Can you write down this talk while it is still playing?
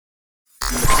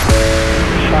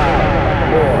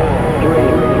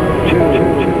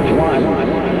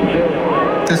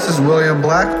this is William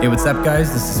Black. Hey, what's up,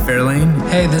 guys? This is Fairlane.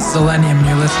 Hey, this is Millennium, and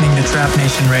you're listening to Trap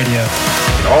Nation Radio.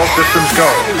 All systems go.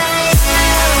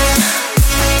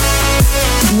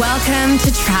 Welcome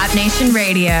to Trap Nation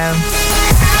Radio.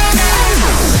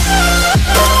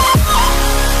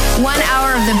 1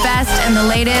 hour of the best and the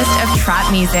latest of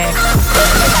trap music.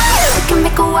 We can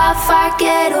make a wildfire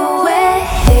getaway.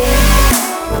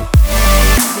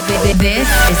 This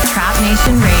is Trap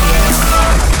Nation Radio.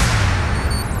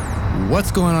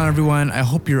 What's going on, everyone? I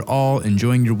hope you're all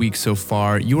enjoying your week so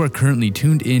far. You are currently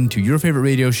tuned in to your favorite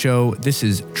radio show. This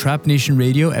is Trap Nation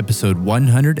Radio, episode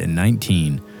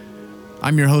 119.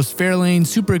 I'm your host, Fairlane,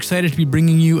 super excited to be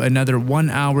bringing you another 1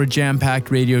 hour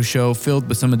jam-packed radio show filled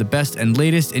with some of the best and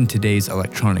latest in today's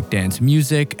electronic dance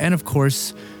music, and of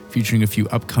course, featuring a few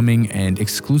upcoming and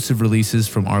exclusive releases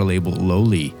from our label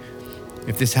Lowly.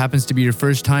 If this happens to be your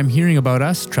first time hearing about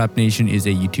us, Trap Nation is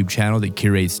a YouTube channel that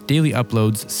curates daily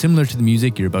uploads similar to the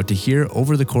music you're about to hear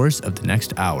over the course of the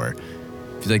next hour.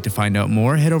 If you'd like to find out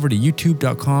more, head over to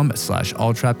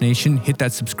youtube.com/alltrapnation, hit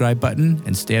that subscribe button,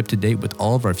 and stay up to date with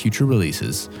all of our future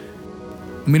releases.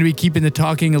 I'm going to be keeping the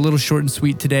talking a little short and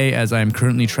sweet today, as I am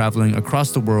currently traveling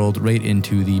across the world right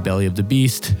into the belly of the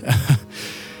beast.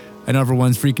 I know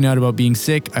everyone's freaking out about being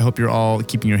sick. I hope you're all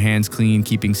keeping your hands clean,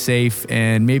 keeping safe,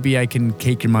 and maybe I can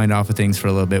take your mind off of things for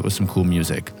a little bit with some cool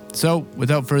music. So,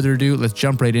 without further ado, let's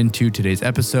jump right into today's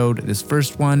episode. This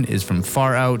first one is from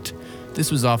Far Out.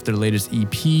 This was off their latest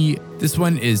EP. This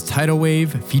one is Tidal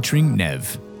Wave featuring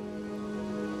Nev.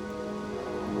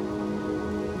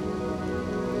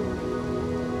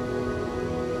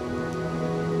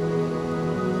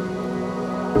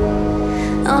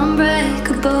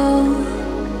 Unbreakable.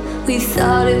 We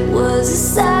thought it was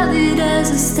as solid as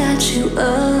a statue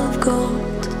of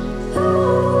gold.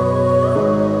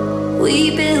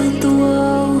 We built the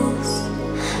walls,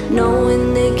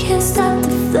 knowing they can't stop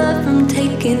the flood from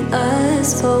taking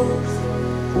us both.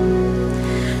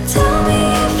 Tell me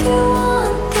if you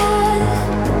want that.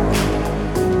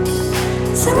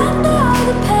 Surrender all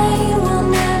the pain, we'll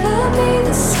never be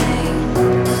the same.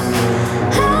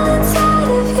 Hell inside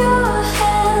of your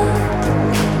head,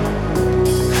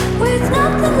 with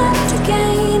nothing left to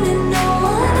gain and no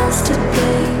one else to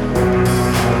blame.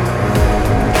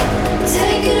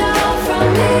 Take it all from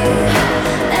me,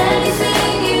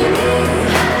 anything you need.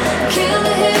 Kill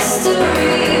the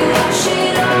history, wash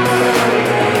it all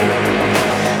away.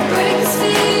 Break the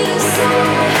speed of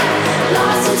sound,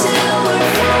 lost until we're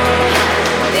found.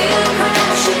 Feel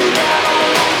crashing down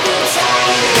like the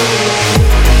tidal wave.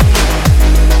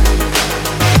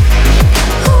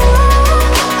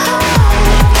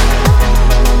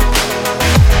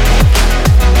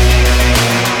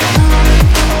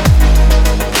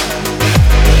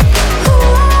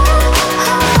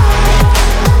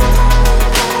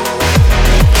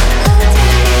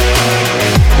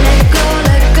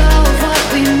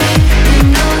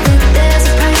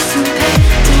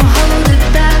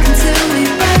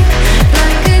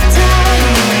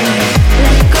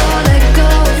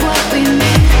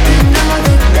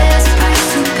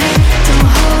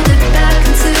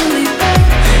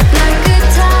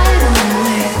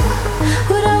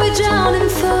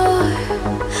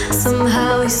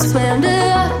 Somehow we swam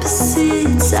to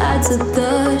opposite sides of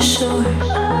the shore,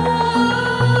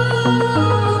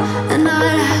 and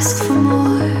I'd ask for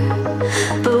more,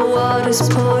 but water's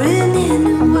pouring in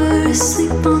and we're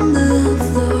asleep on the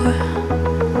floor.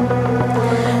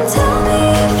 Tell me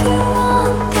if you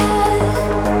want that.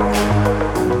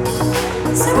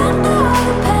 Surrender all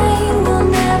the pain, we'll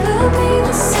never be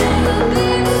the same.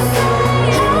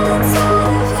 Head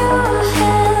inside of your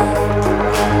head,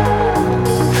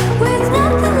 with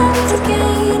nothing left to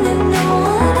gain and no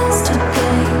one else to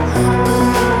blame.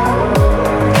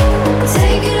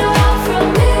 Take it all from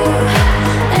me,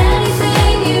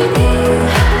 anything you need.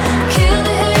 Kill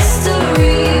the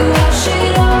history.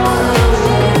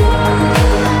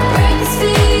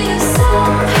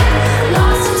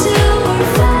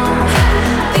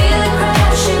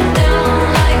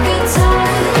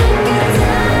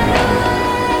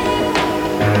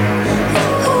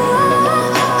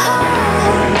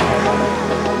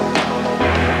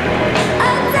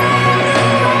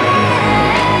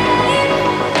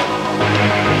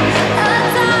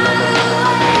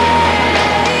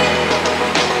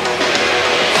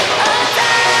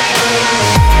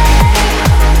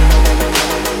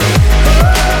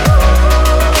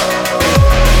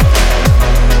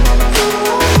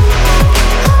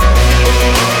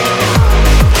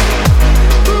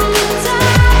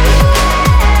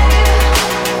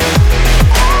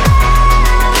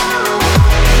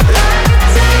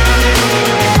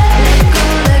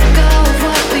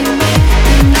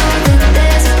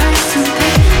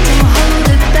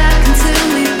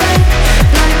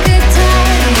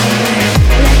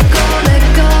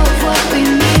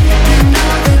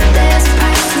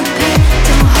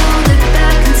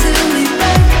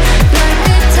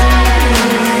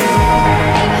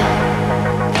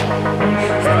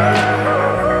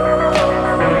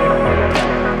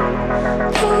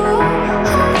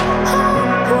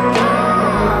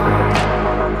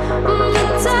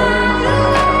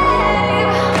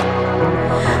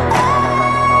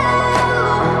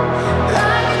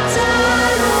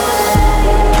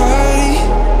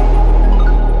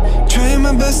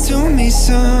 lost to meet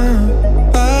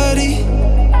somebody,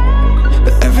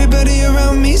 but everybody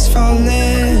around me's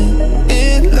falling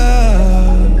in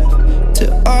love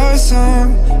to our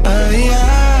song.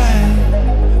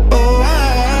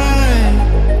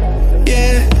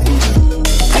 Yeah.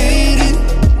 Hating,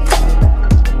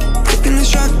 taking the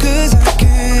shot 'cause I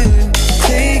can't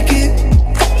take it,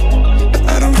 but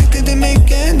I don't think that they make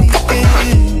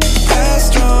anything as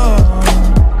strong,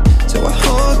 so I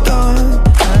hold on.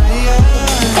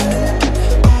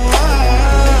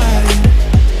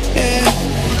 Yeah.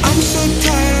 I'm so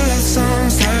tired of love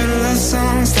songs, tired of love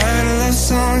songs, tired of love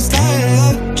songs, tired of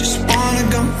love. Just wanna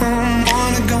go home,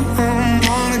 wanna go home,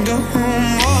 wanna go home.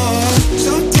 Oh,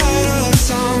 so tired of love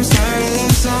songs, tired of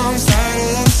love songs, tired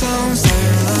of love songs,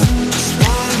 tired of love. Just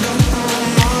wanna go home,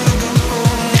 wanna go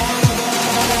home, wanna go home.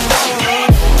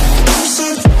 I'm so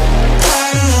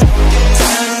tired of love,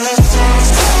 tired of love songs,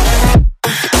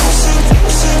 I'm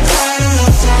so tired of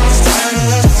love songs, tired of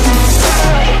love songs.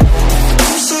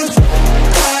 I'm so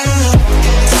tired of love,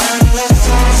 tired of love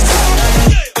songs.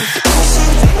 I'm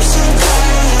so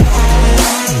tired of home,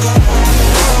 wanna go home.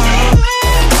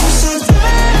 I'm so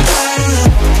tired of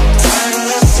love, tired of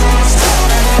love songs.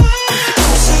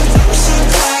 I'm so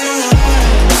tired of love,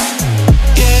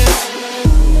 yeah.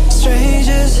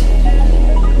 Strangers,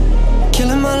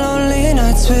 killing my lonely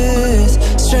nights with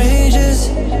strangers,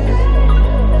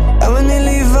 and when they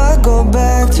leave I go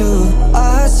back to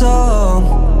our song.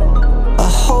 I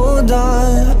hold on,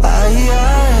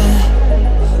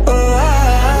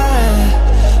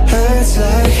 hurts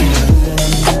like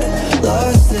heaven,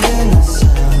 lost in the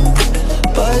sun,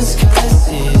 but it's kinda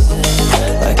season,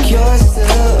 like you're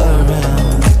still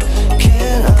around.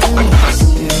 Can I miss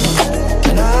you?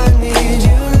 And I need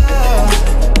you now.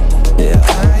 Yeah,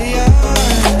 yeah.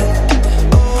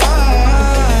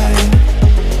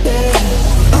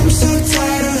 I'm so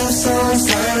tired of love songs,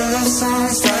 tired of love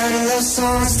songs, tired of love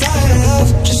songs, tired of love.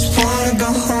 Just wanna go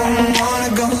home, wanna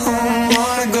go home,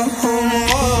 wanna go home.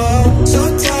 Oh, so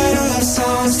tired of love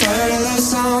songs, tired of love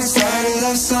songs, tired of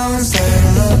love songs, tired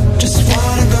of love. Just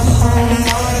wanna go home,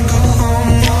 wanna go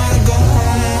home, wanna go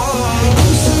home. Oh,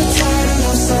 I'm so tired of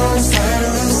love songs, tired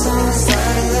of love songs,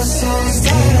 tired of love songs,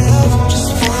 tired of love. Just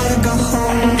wanna go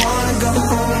home, wanna go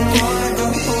home, wanna go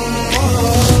home.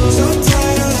 Oh, so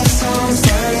tired of love songs,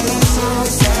 tired of love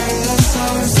songs, tired of love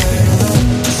songs, tired of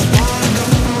love. Just wanna go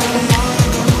home, wanna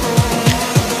go home, wanna go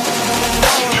home.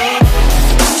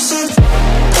 I'm so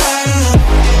tired of love,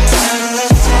 tired of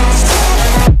love songs.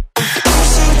 I'm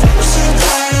so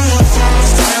tired of love songs,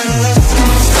 tired of love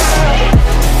songs.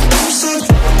 I'm so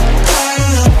tired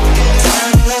of love,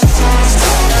 tired of love songs.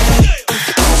 I'm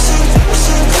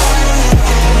so tired of love,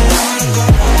 wanna go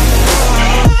home.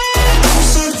 I'm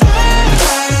so tired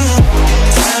of love,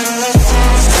 tired of love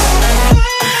songs.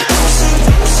 I'm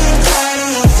so tired of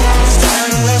love songs,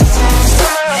 tired of love songs.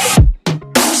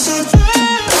 I'm so tired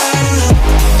of love,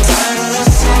 tired of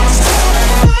love songs.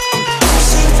 I'm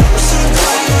so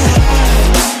tired of love,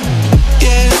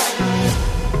 yeah.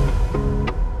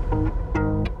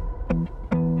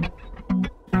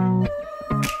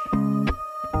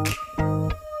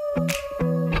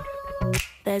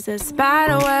 There's a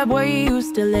spider web where you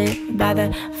used to live, by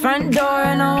the front door,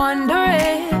 and I wonder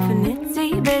if an itsy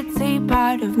bitsy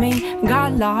part of me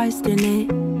got lost in it.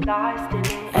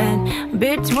 And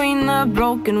between the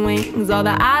broken wings, all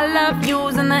the I love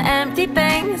yous and the empty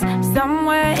things,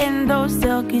 somewhere in those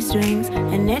silky strings,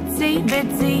 an itsy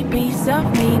bitsy piece of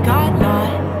me got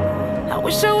lost. I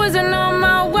wish I wasn't on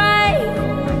my way.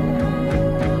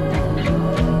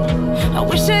 I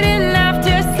wish I didn't have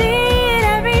to see it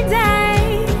every day.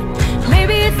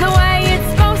 Maybe it's the way it's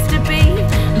supposed to be.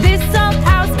 This old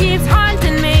house keeps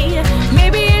haunting me.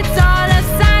 Maybe it's all a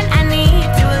sign I need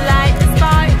to light the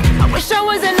spark. I wish I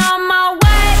wasn't on my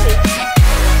way.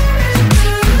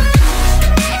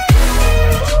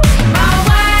 My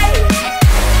way.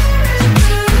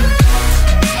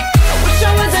 I wish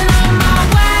I wasn't on my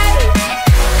way.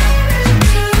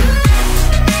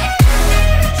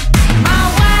 My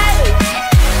way.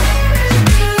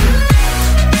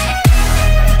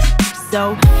 So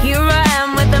here I am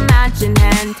with a match in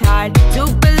hand, hard to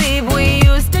believe we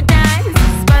used to dance.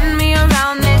 Spun me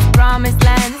around this promised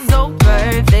land so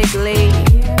perfectly.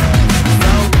 So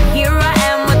here I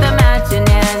am with a match in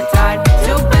hand, hard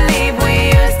to believe we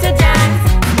used to dance.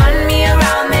 Spun me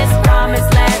around this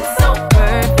promised land so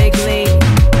perfectly.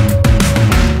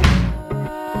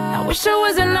 I wish I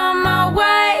wasn't on my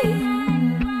way.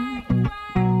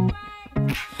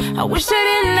 I wish I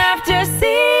didn't have to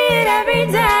see it every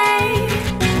day.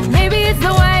 Maybe it's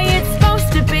the way it's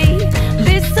supposed to be.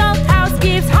 This old house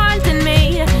keeps haunting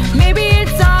me. Maybe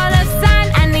it's all a sign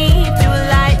I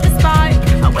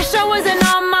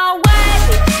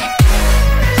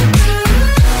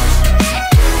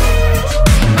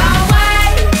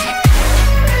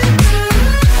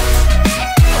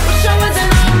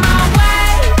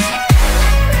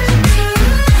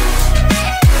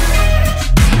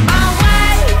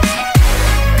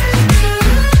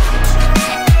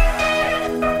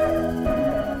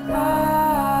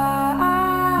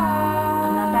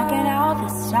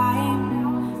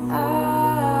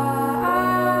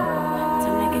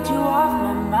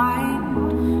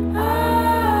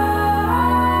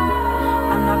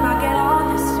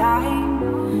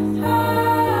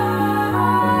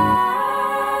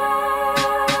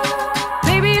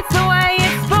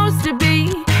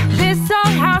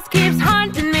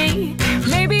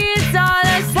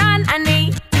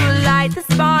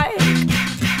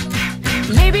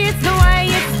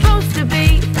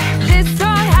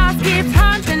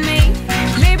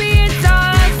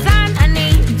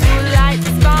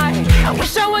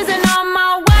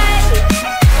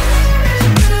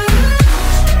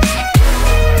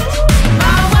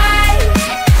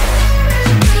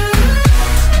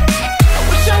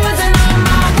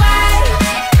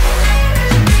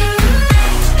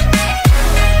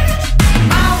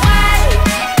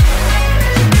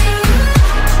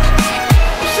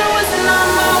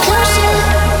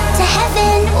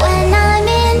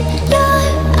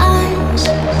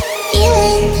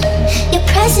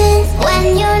feeling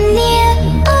when you're near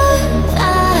or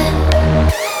far.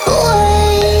 Who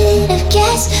would have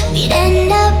guessed we'd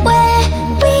end up where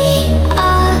we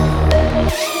are?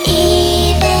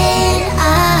 Even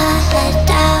I had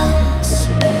doubts.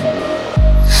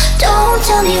 Don't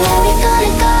tell me where we're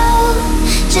gonna go,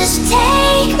 just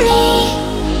take me.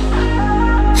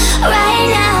 Right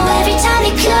now, every time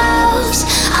you close,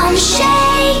 I'm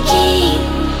shaking.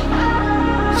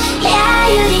 Yeah,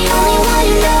 you're the only one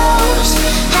who knows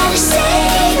how to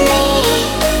save me.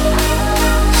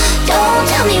 Don't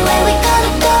tell me where we're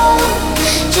gonna go,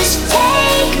 just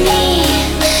take me,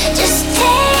 just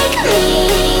take me.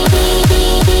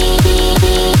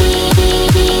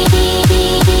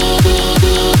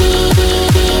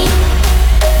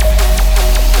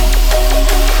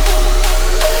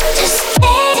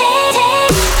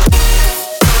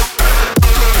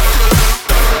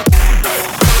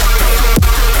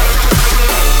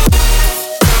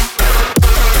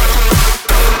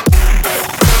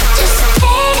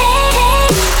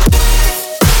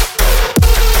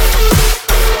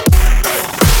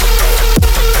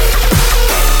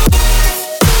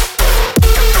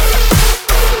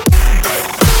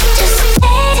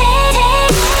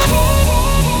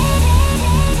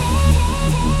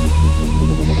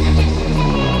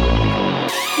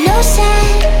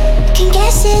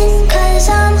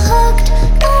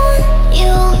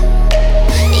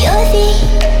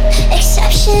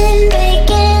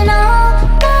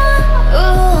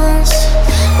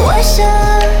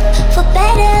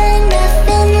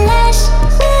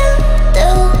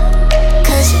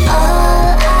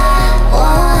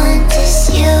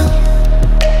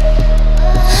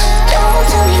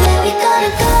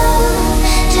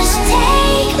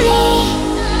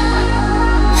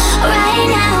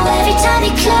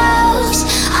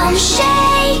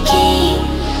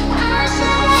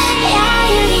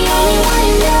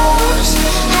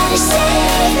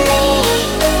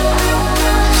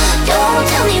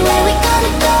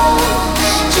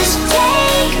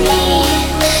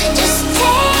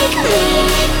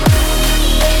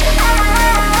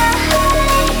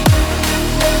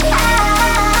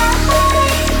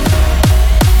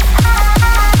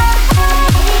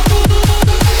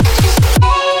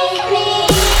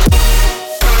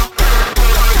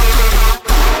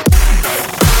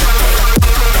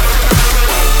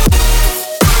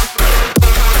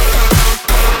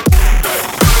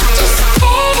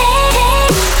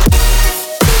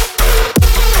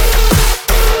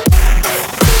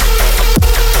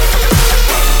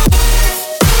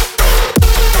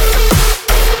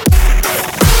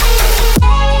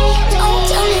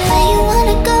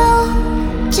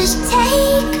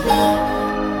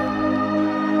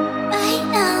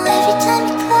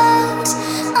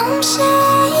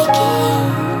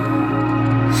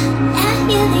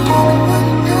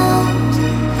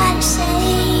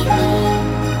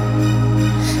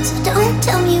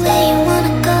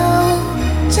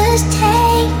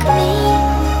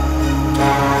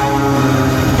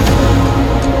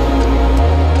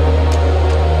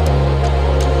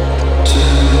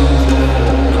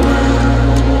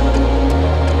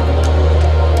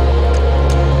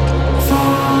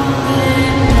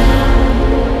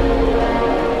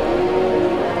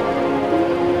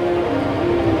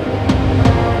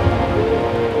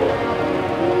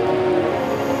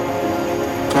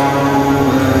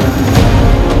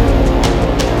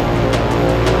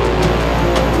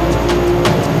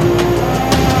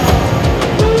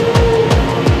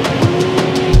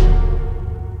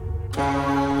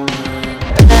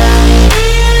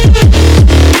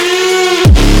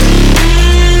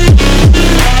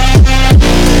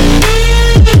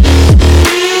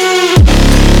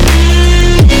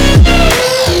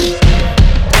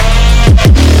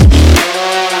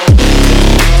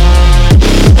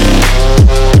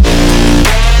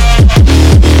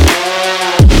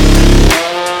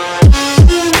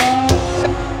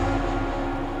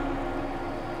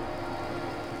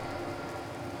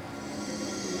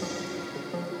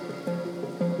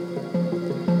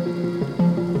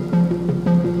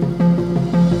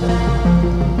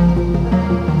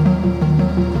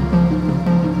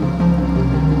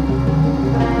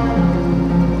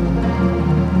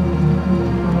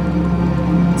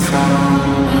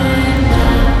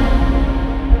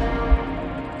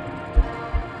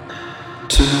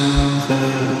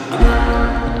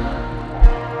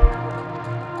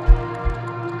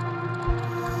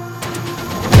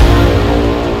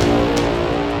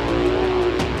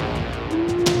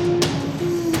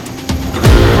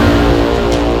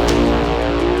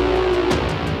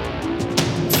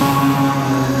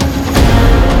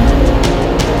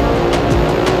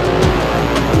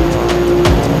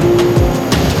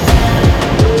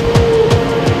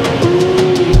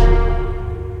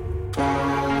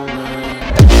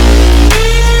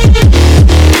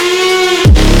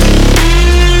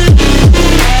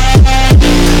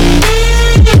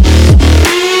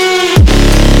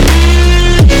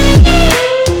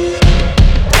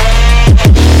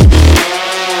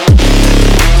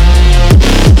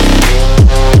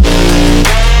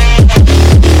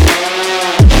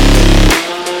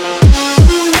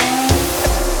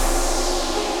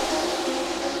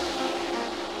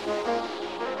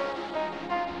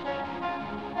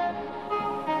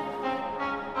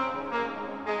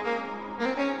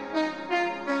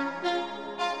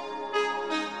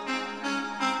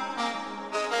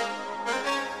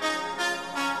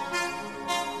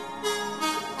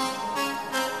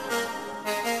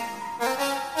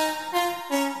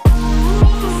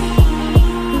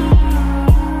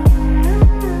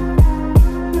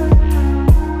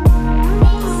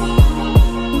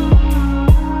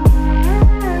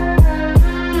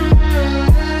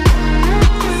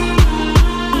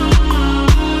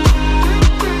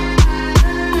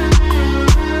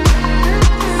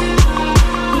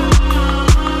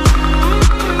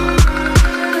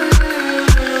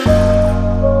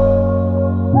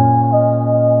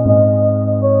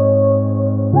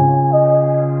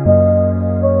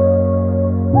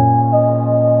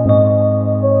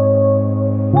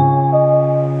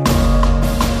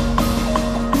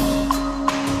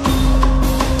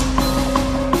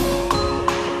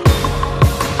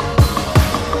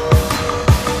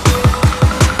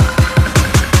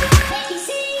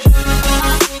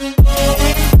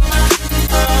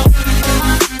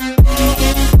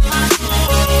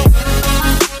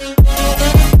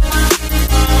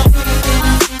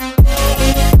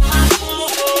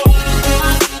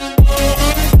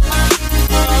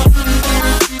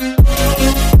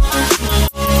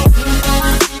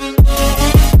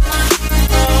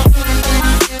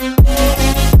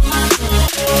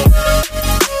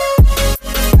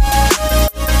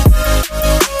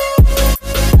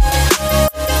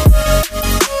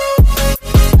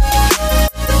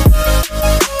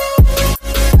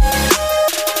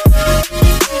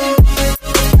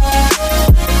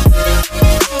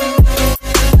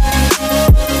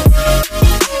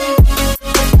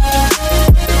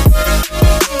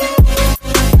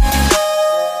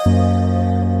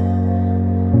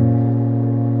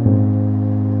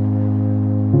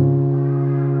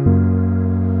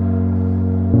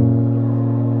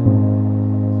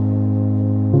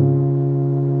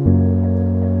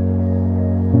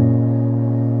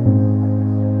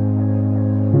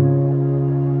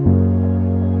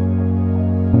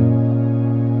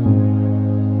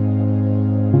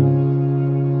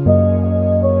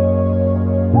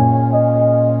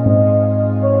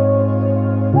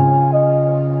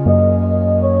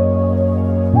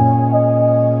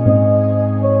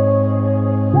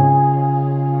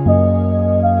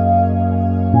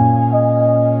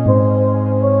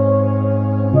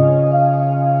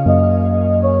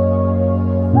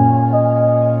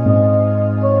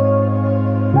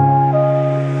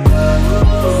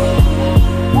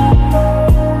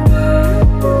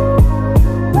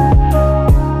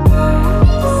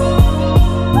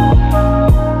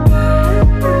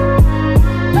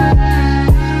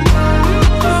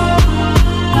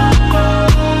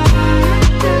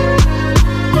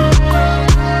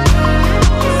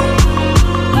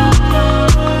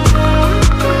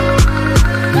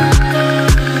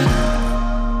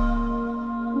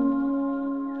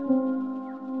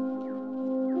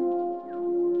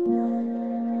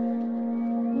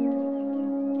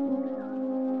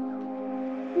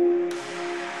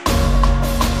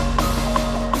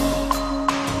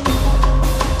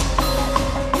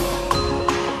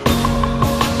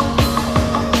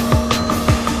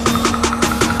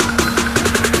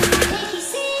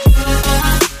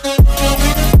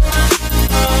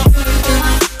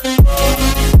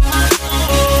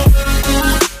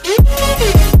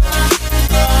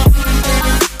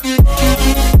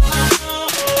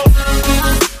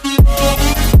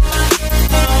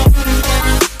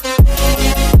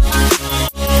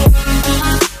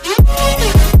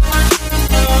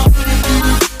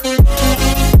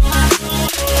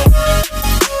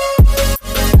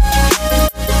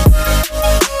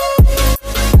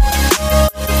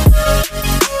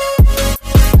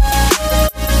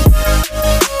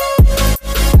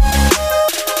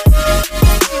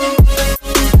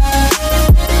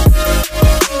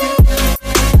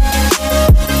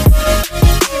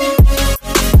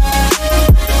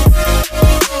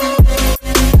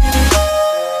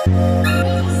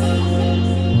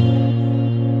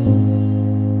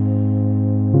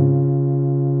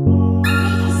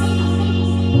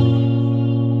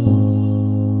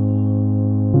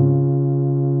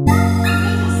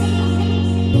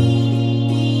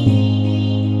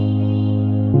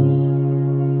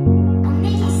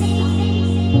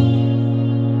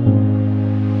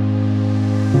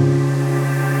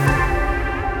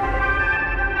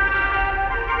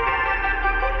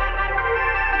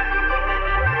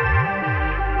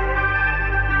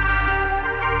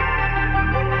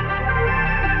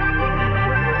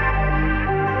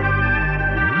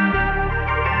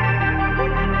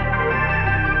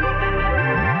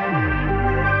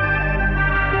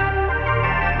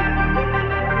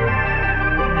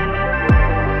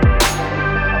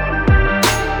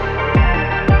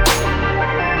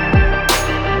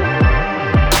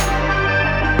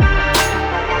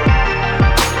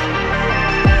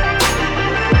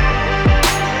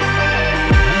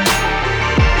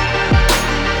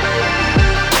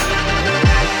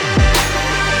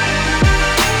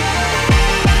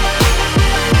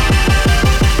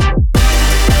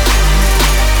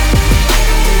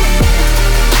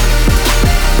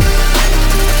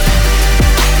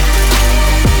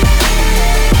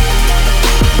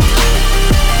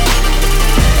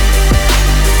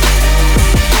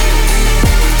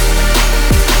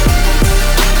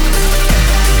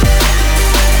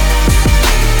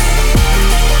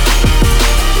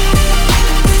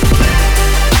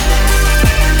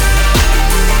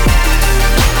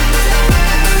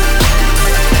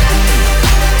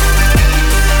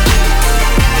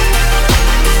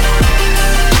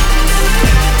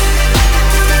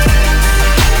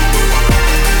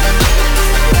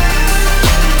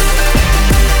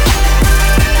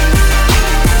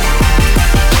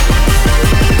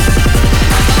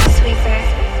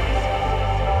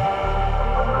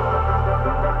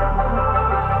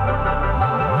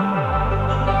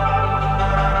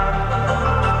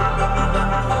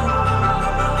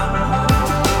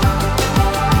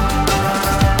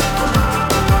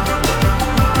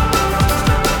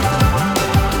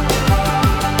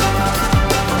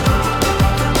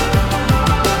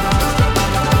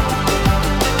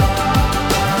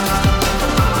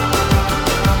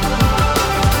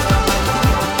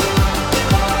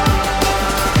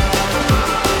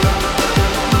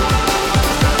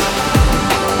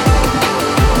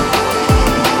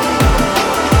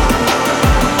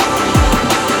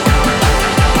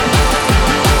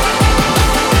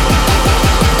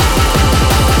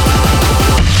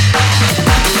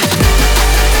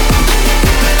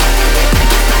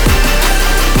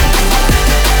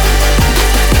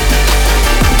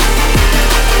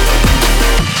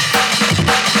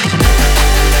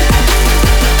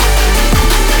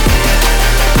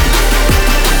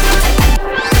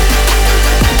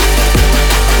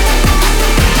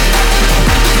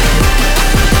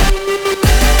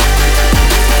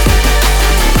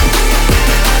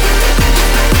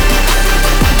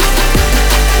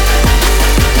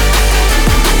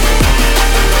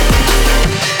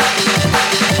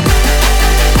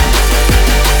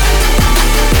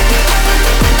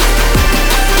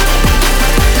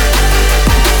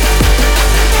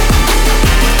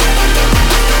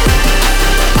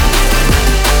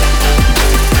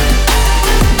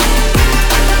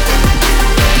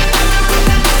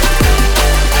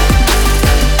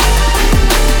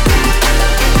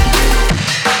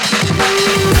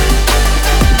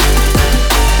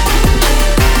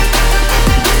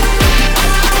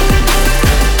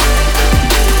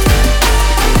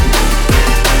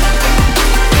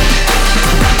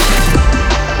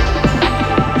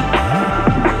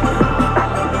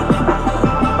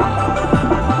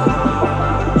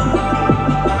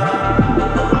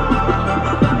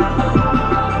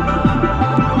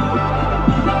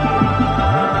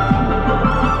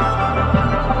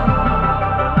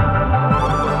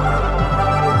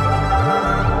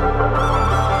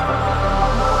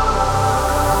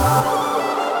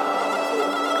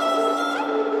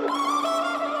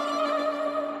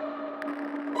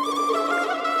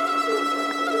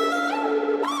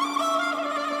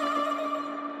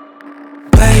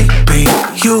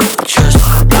 you just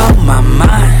blow my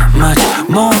mind. Much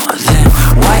more than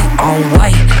white on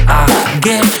white. I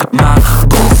get my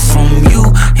boo from you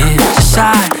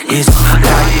inside. It's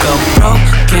like a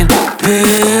broken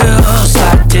pill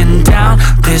sliding down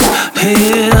this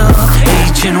hill.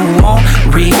 Agent won't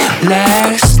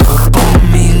relax.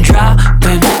 Dopamine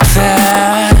dropping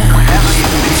fast.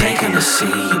 Taking a seat,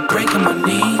 you're breaking my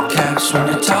kneecaps. When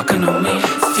you're talking to me,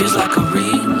 it feels like a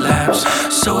relapse.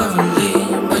 So heavenly,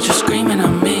 but you're screaming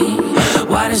at me.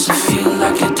 Why does it feel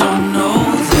like you don't know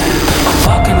that I'm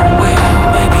walking away,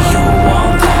 maybe you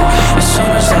want that. As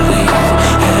soon as I leave,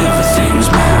 everything's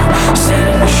mine. Stand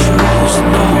in the shoes, I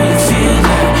know you feel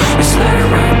that. It's sliding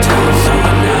right down through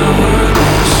an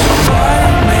hourglass. Why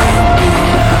maybe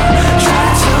I try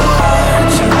too hard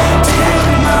to take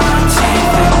my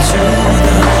teeth into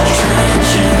the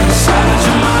trench inside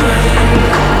your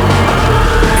mind.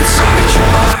 Inside your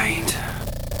mind.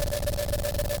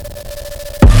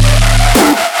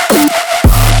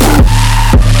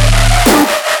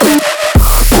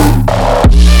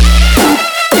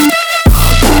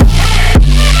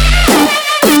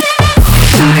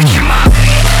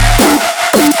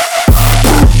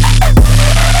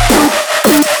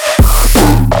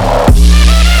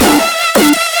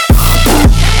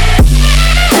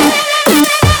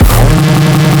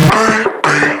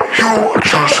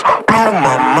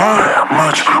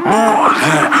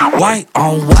 White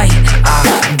on white,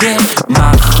 I get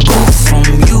my boo from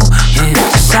you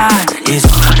inside. It's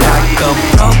like a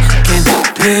broken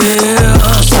pill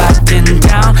sliding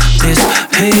down this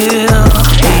hill.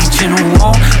 Agent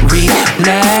won't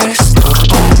relax.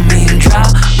 Dopamine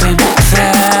dropping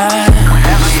fast.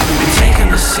 Taking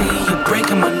a seat, you're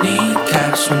breaking my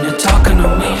kneecaps. When you're talking to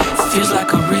me, it feels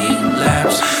like a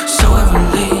relapse. So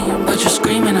heavenly, but you're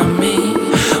screaming at me.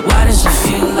 Why does it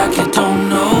feel like you don't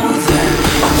know that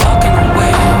I'm walking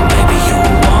away, baby, you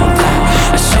want that.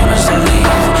 As soon as I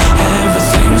leave,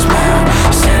 everything's mine.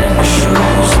 Stand in the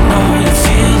shoes, I know you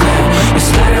feel that. It's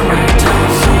sliding right down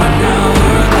through an hour.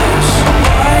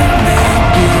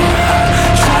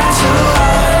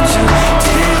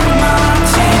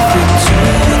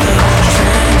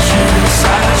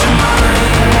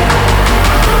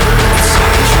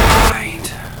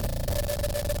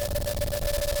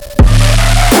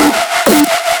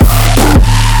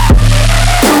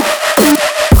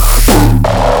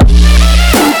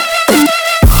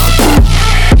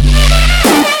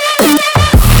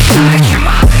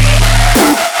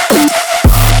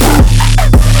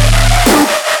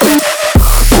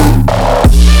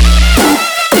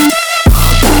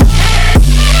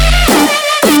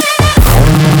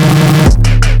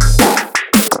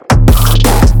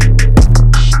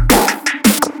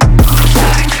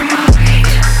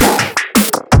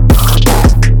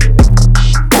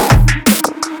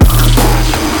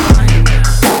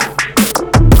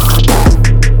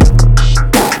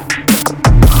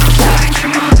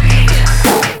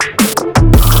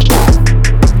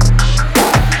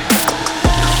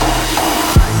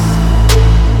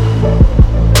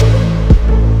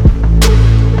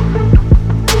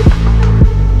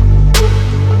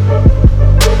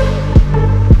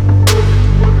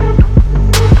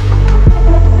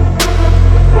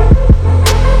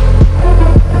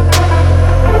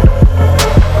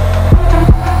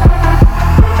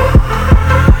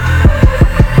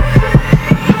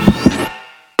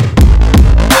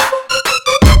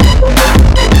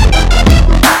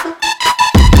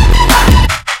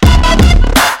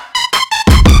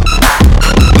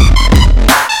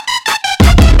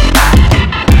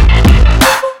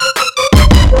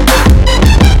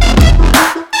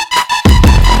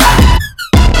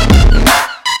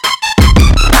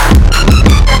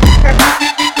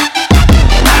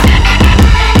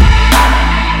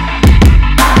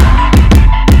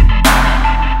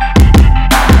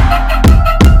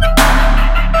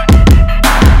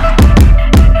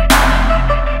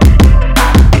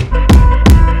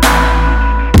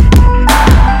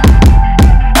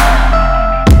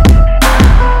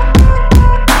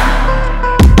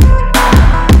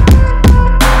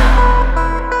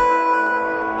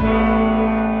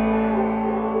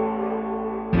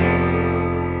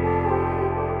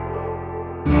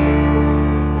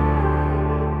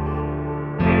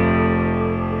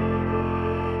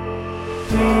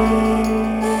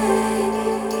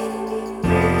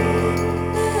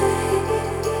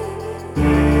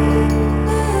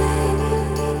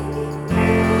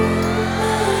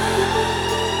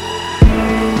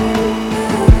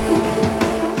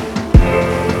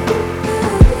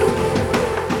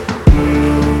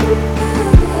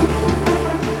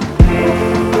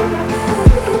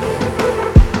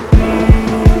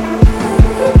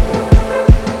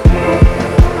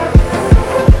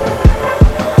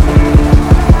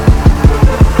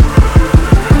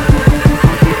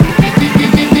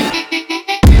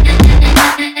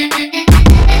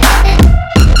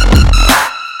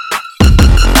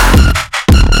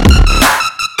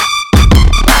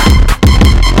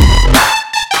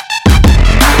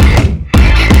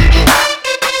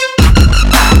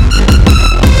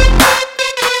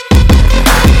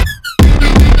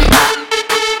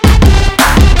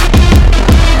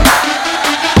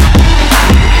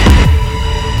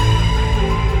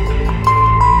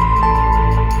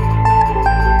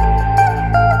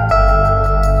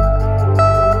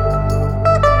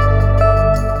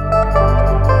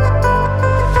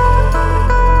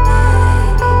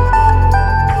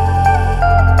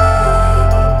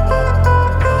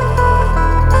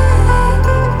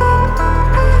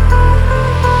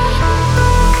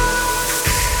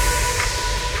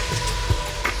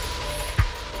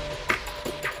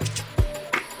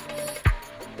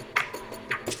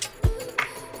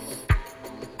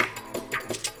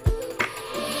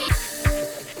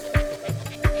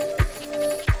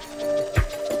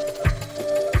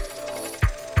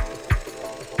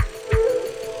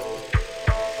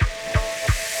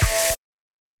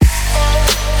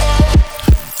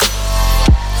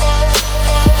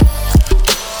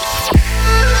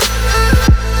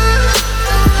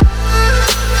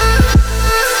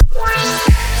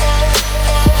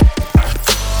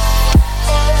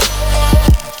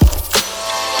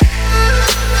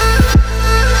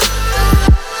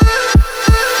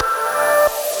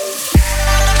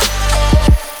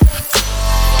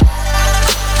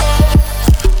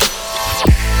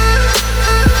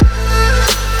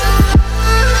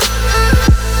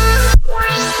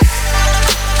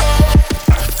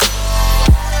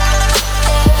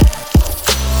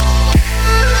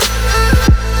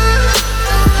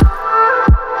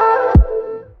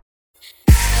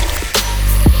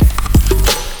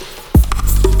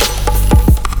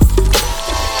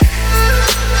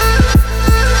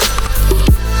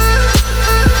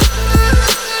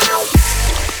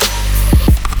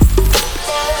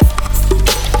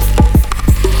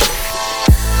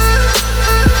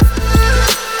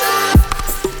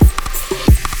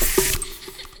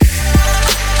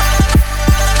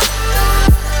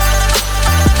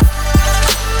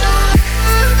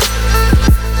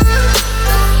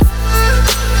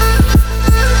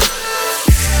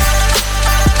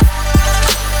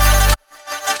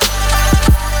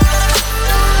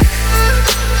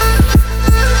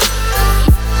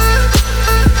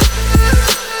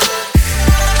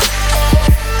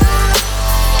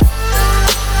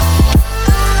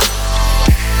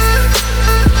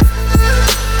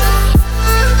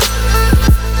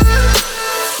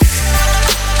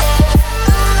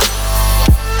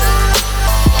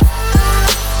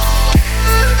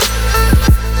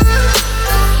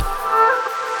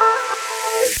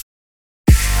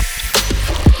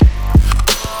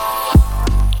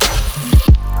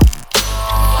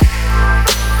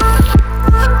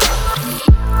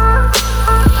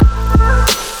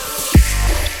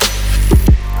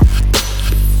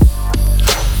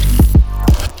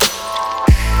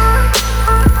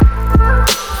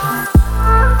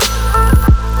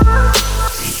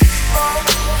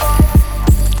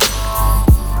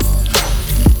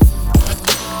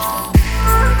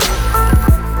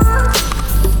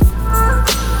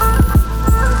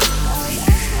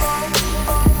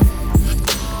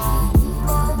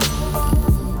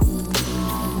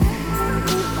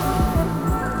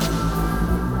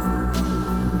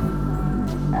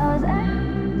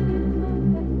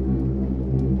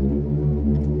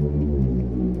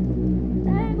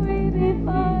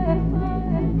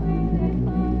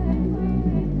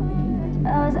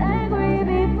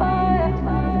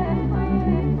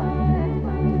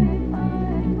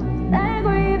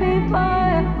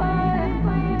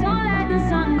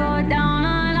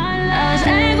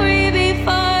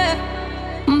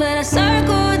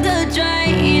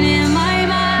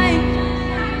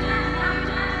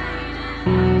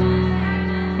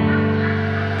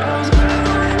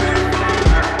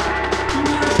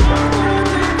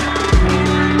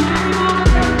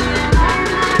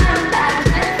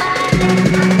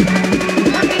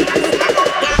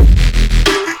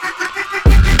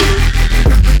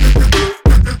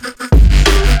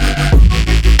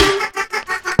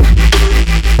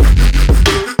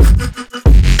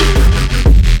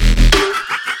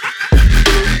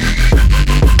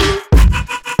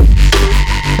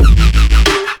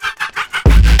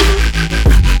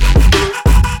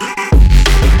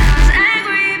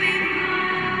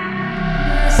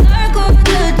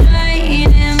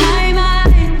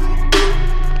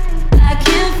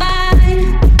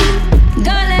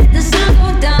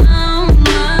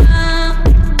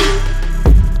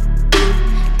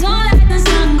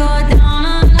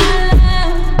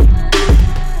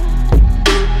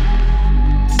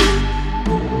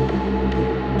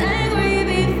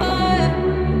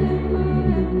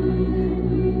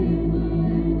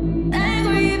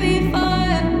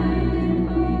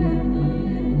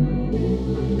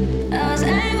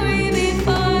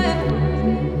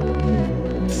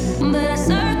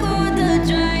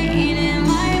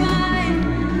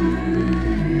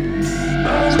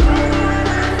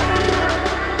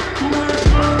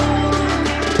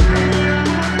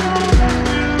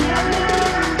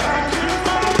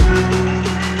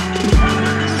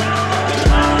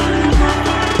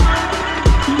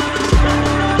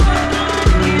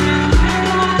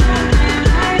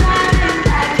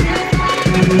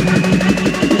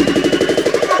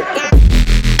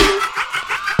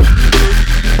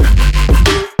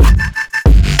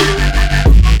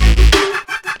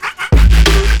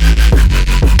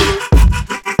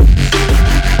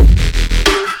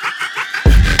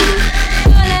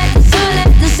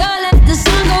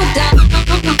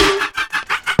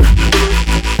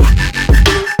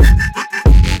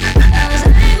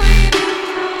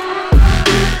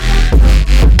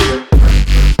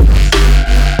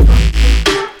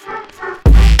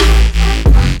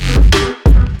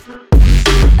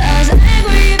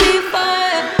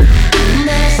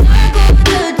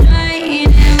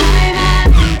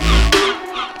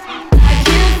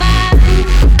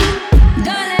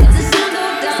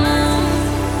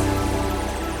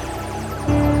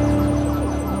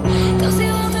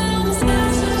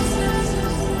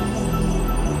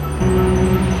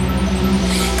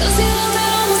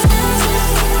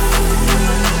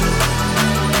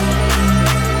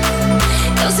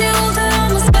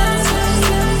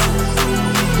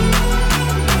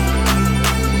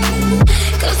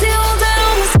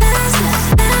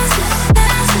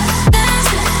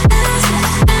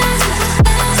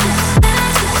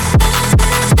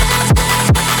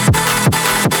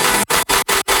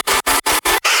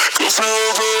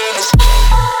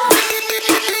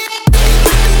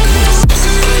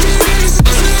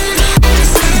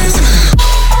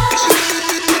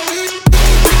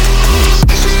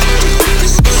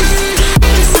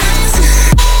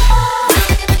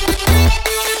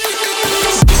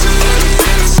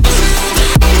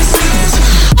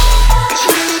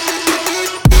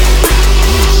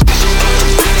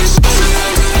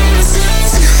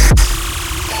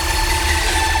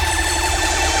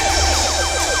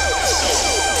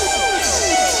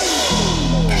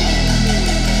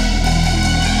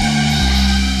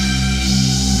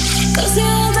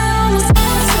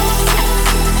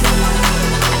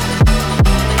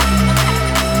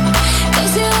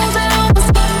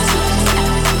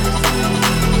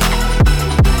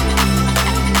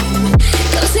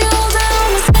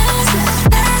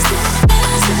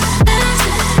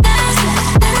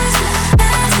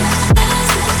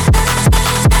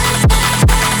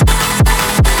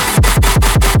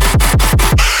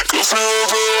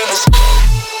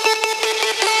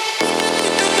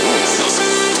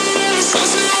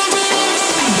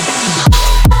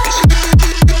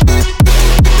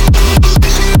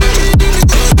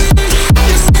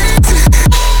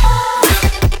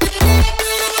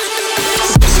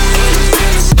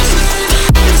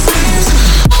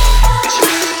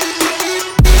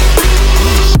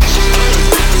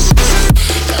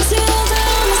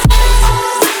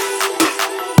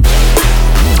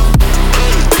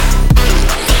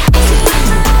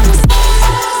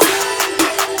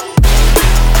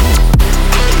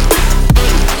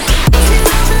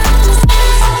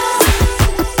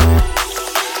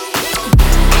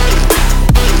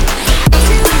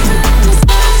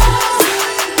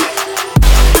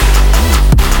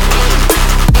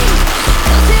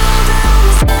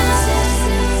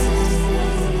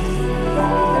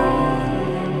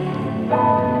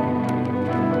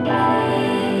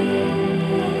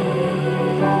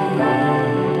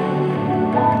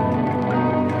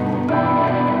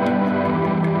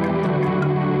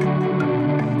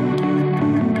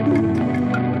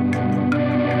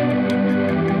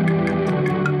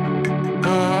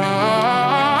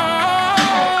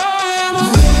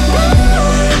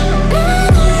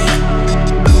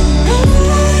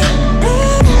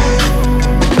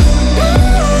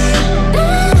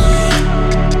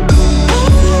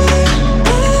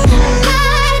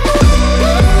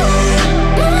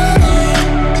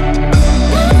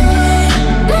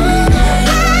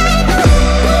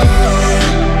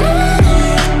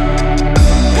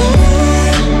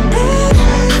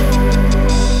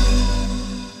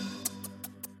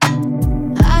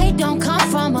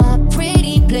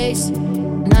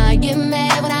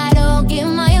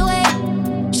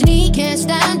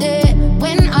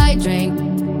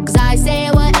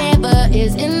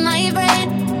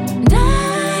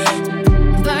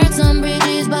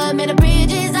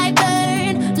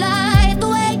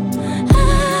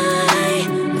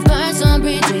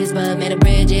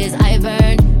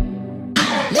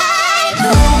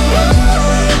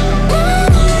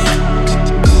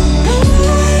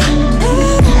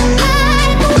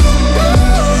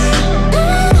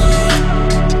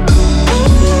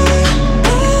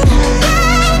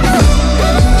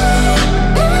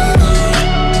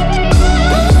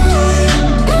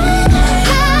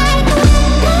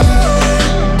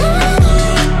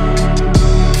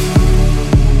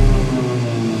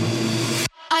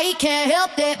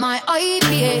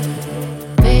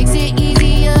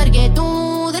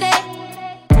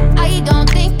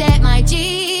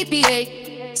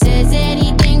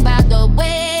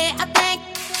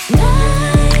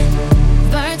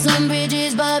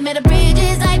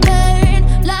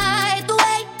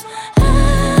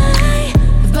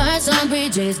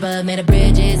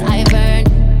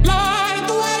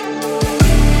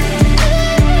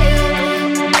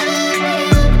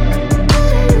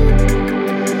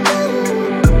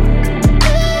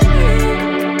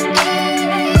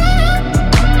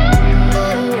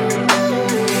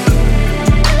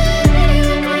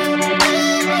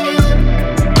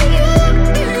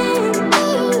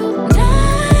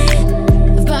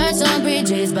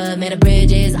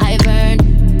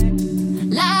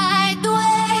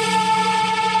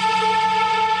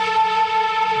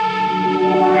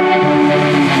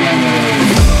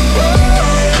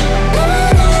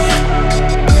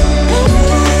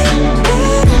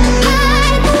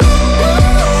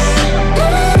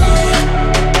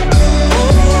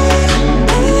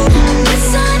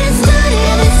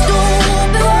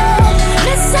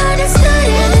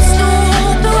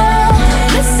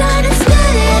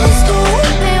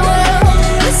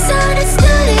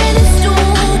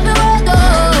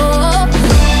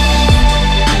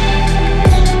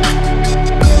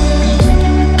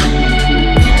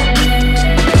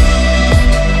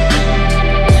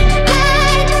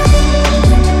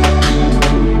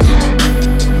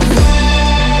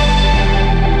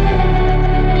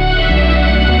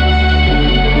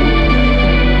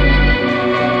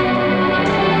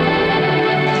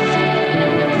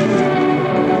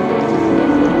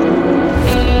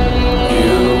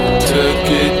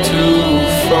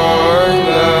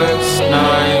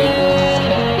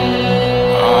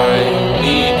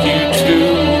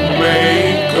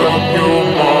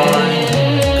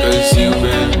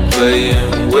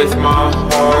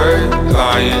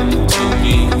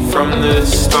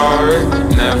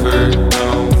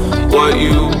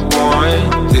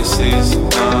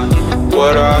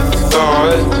 what I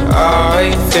thought.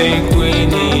 I think we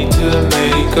need to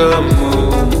make a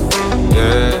move,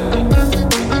 yeah.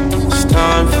 It's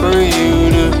time for you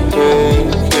to pick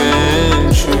and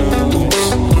choose.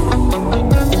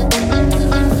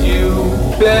 You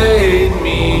played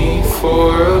me for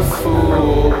a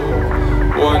fool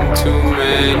one too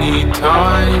many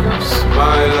times.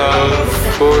 My love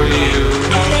for you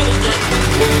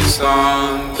is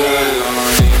on the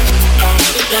line.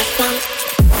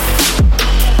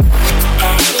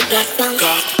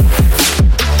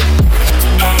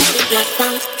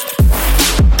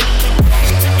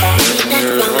 When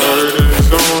your heart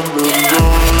is on the line.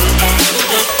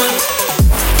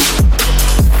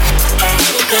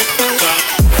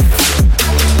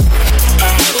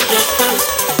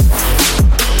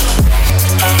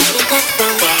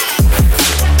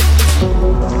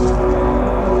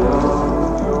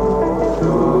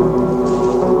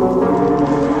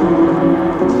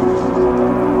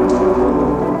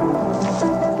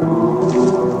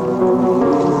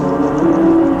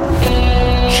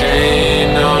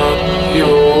 Chain up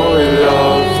your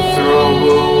love, throw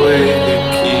away the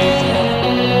key.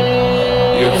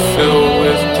 You're filled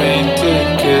with tainted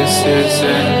kisses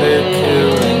and they're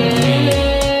killing me.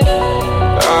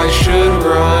 I should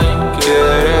run,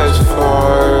 get as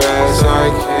far as I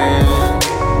can.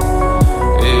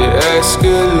 It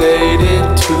escalated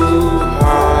too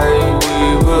high, we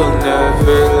will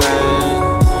never land.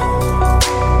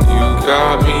 You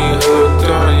got me hooked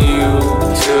on you,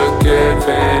 took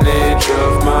advantage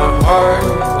of my heart,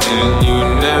 and you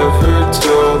never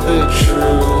tell the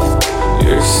truth.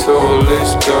 Your soul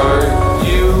is dark.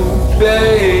 You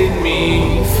played me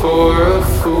for a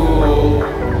fool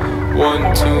one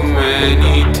too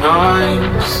many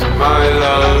times. My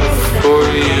love for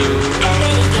you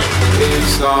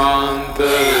is on the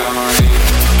line.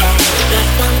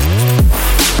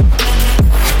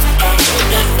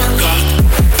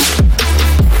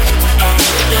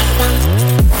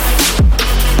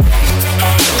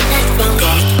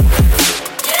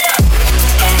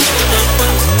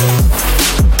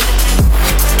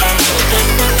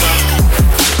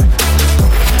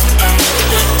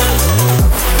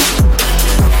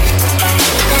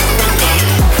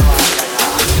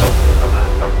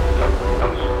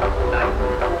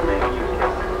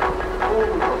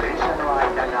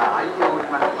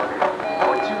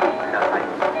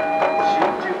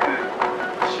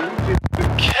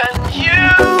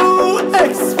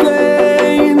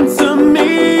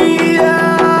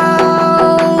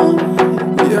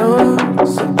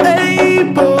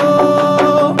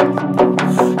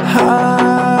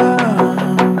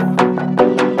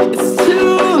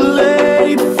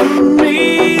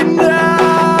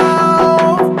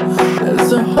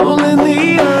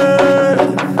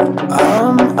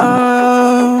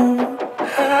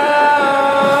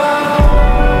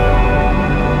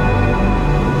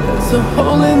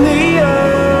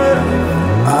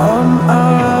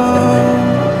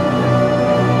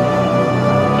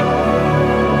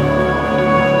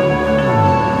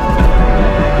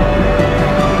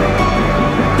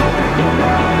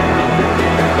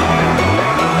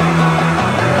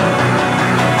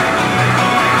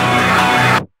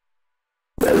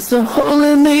 There's a hole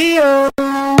in the earth.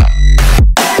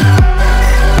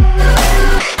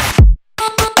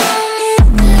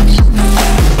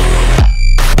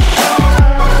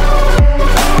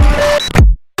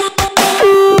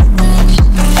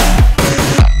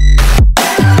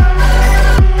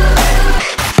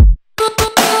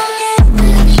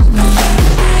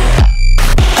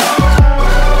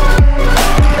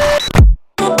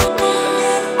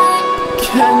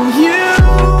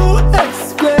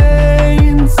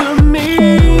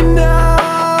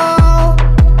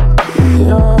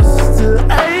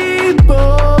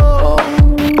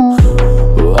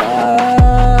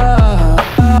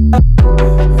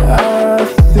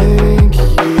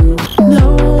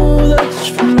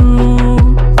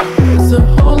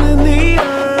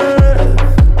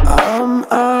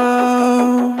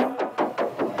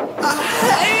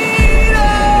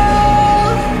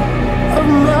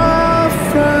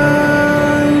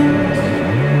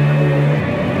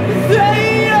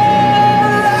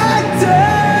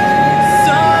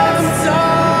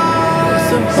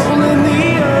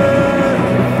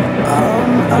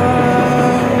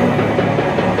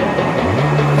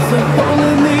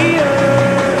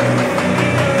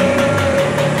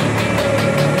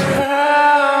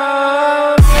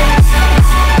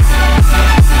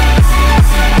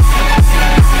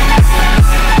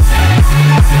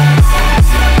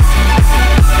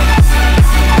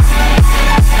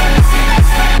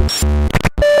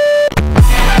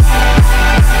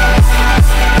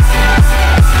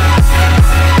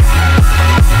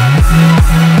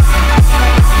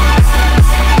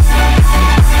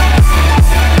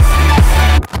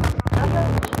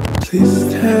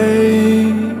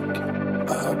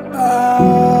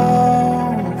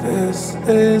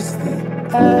 is the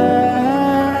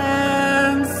end.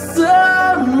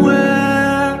 Somewhere,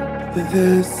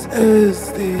 this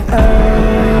is the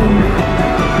end.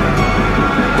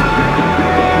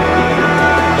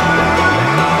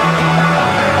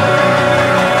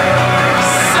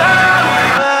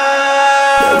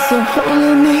 There's a hole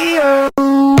in the earth.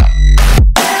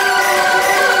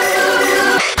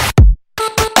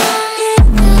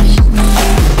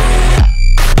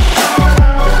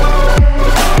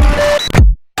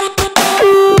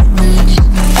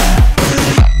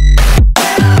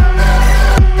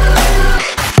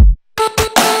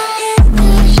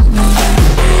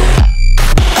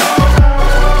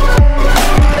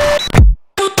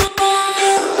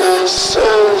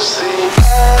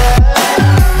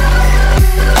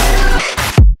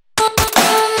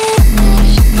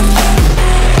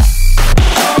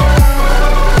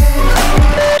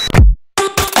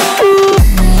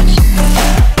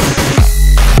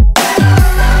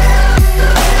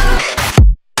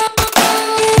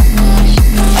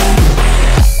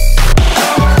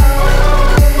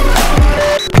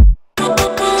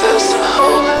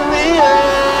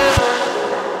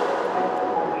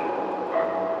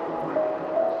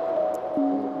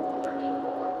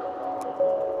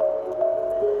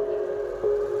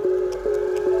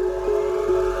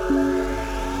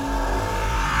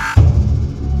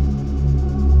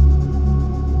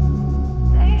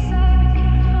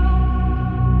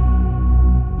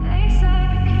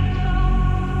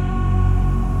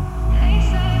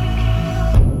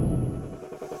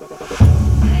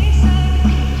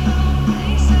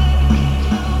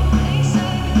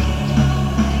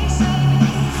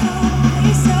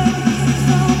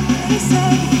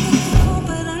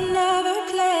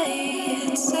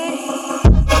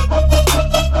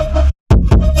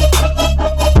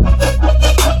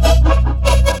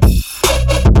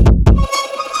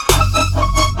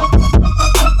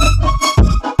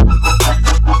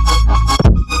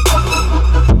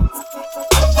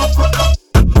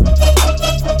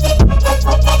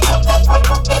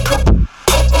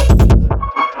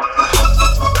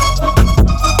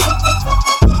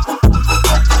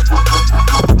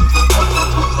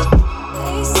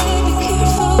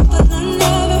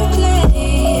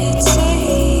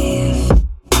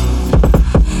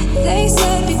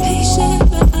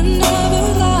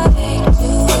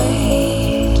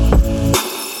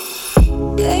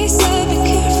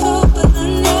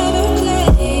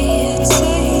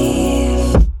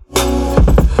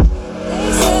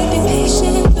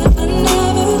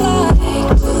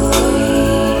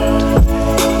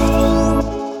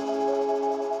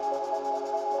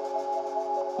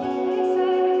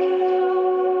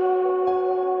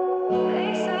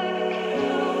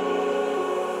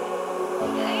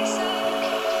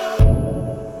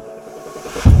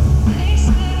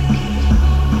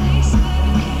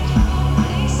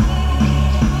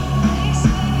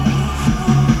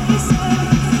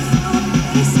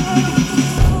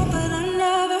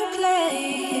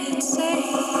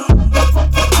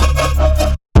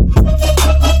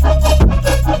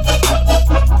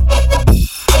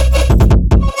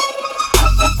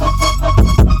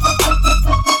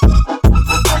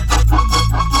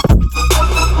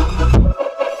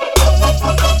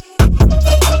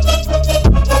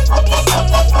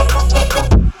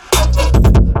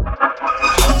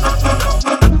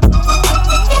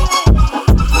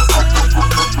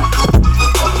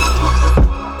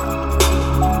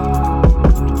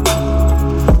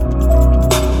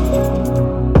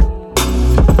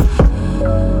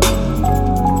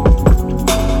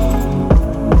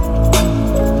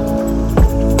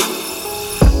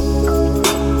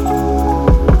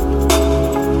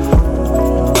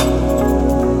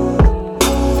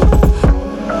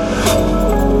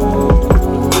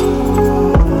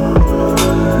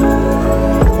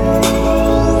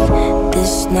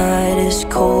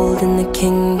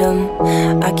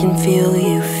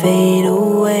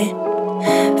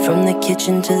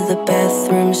 kitchen to the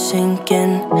bathroom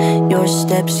sinking. Your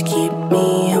steps keep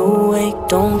me awake.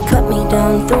 Don't cut me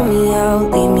down, throw me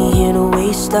out, leave me here to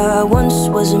waste. I once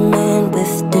was a man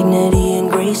with dignity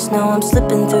and grace. Now I'm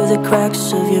slipping through the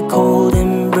cracks of your cold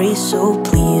embrace. So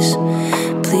please,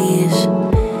 please,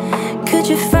 could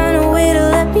you find a way to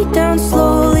let me down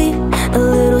slowly? A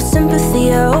little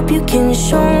sympathy, I hope you can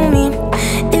show me.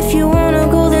 If you wanna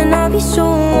go, then I'll be so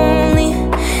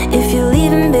lonely. If you're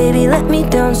leaving, baby, let me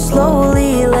down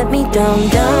slowly. Let me down,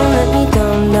 down, let me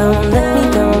down, down, let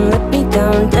me down, let me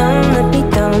down, down, let me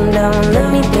down, down, let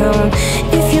me down.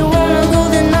 If you wanna go,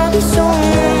 then I'll be so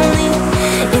lonely.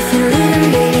 If you're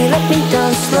leaving, baby, let me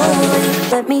down slowly.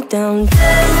 Let me down.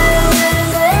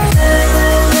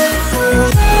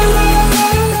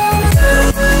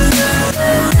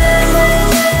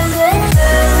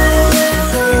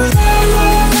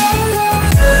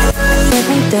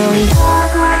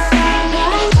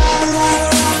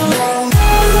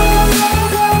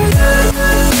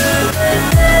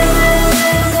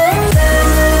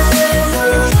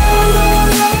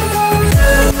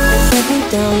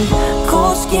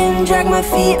 drag my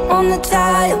feet on the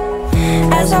tile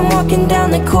as I'm walking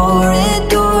down the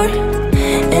corridor.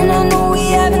 And I know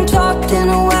we haven't talked in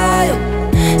a while,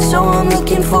 so I'm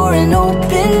looking for an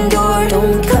open door.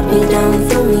 Don't cut me down,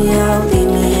 throw me out, leave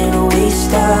me here to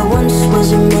waste. I once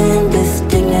was a man with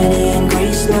dignity and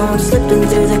grace. Now I'm slipping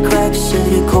through the cracks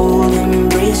of your cold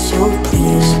embrace. So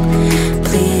please,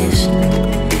 please,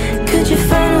 could you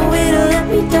find a way to let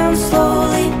me down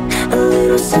slowly? A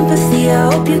little sympathy,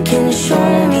 I hope you can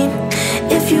show me.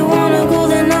 If you wanna go,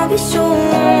 then I'll be so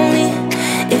lonely.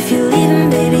 If you're leaving,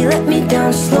 baby, let me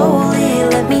down slowly.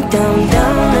 Let me down,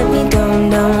 down, let me down,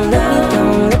 down, let me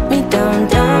down, let me down,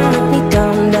 down, let me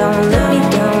down, down, let me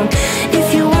down.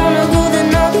 If you wanna go,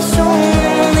 then I'll be so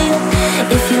lonely.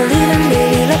 If you're leaving,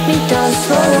 baby, let me down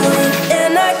slowly.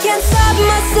 And I can't stop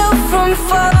myself from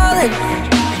falling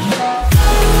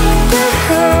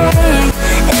down.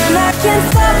 And I can't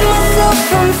stop myself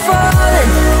from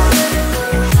falling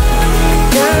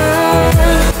down.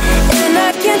 And I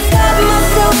can't stop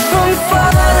myself from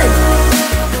falling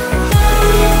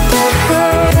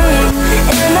down.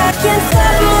 And I can't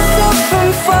stop myself from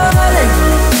falling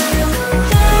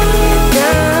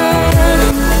down.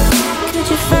 Could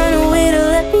you find a way to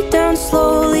let me down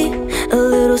slowly? A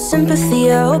little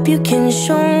sympathy, I hope you can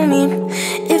show me.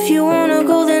 If you wanna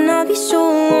go, then I'll be so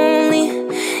lonely.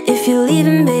 If you're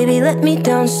leaving, baby, let me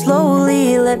down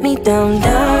slowly. Let me down,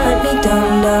 down, let me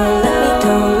down, down, let me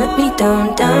down, let me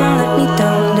down, down, let me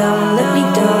down, down, let me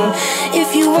down.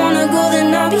 If you wanna go,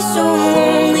 then I'll be so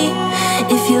lonely.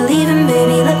 If you're leaving,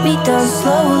 baby, let me down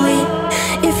slowly.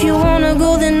 If you wanna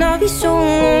go, then I'll be so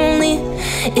lonely.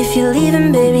 If you're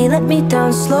leaving, baby, let me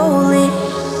down slowly.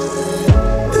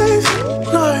 These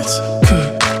nights could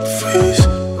freeze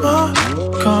my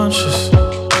conscience.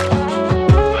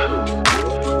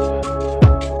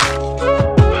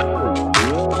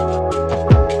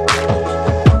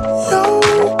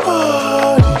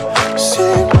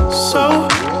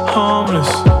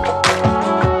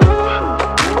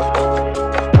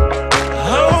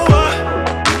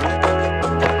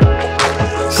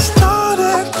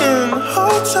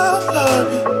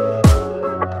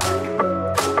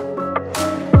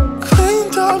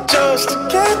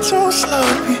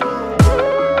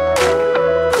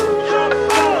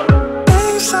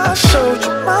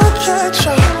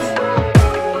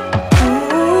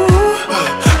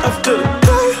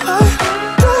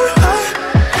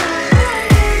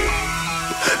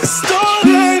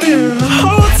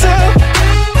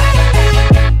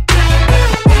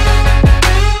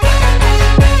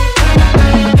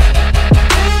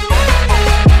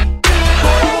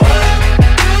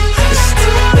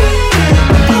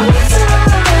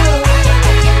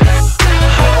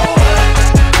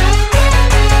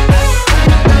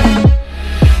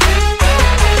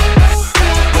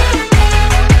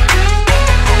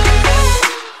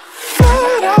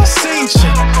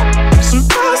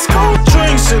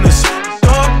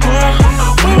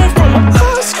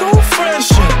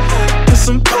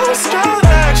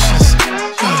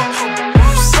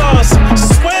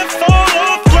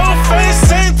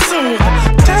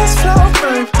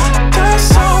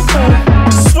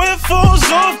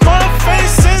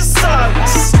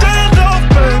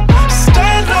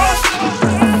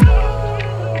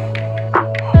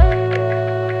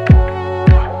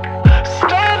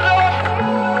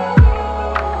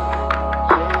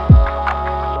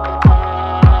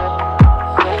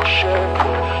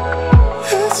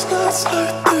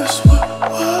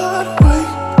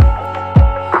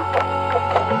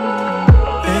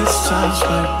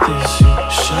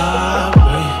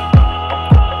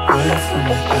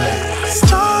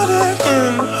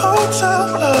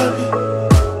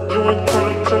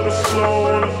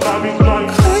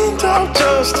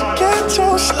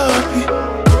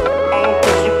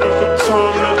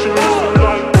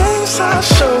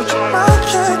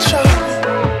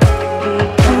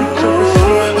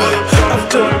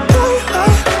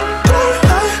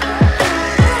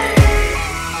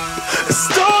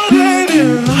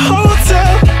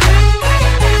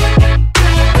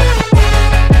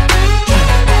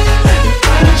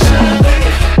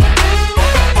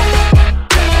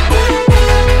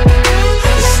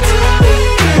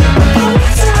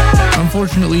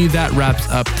 Unfortunately, that wraps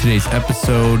up today's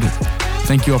episode.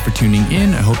 Thank you all for tuning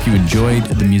in. I hope you enjoyed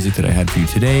the music that I had for you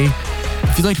today.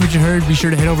 If you liked what you heard, be sure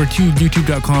to head over to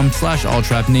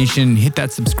youtube.com/alltrapnation, hit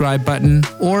that subscribe button,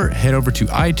 or head over to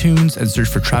iTunes and search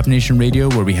for Trap Nation Radio,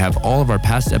 where we have all of our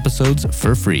past episodes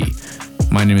for free.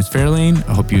 My name is Fairlane.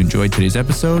 I hope you enjoyed today's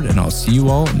episode, and I'll see you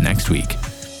all next week.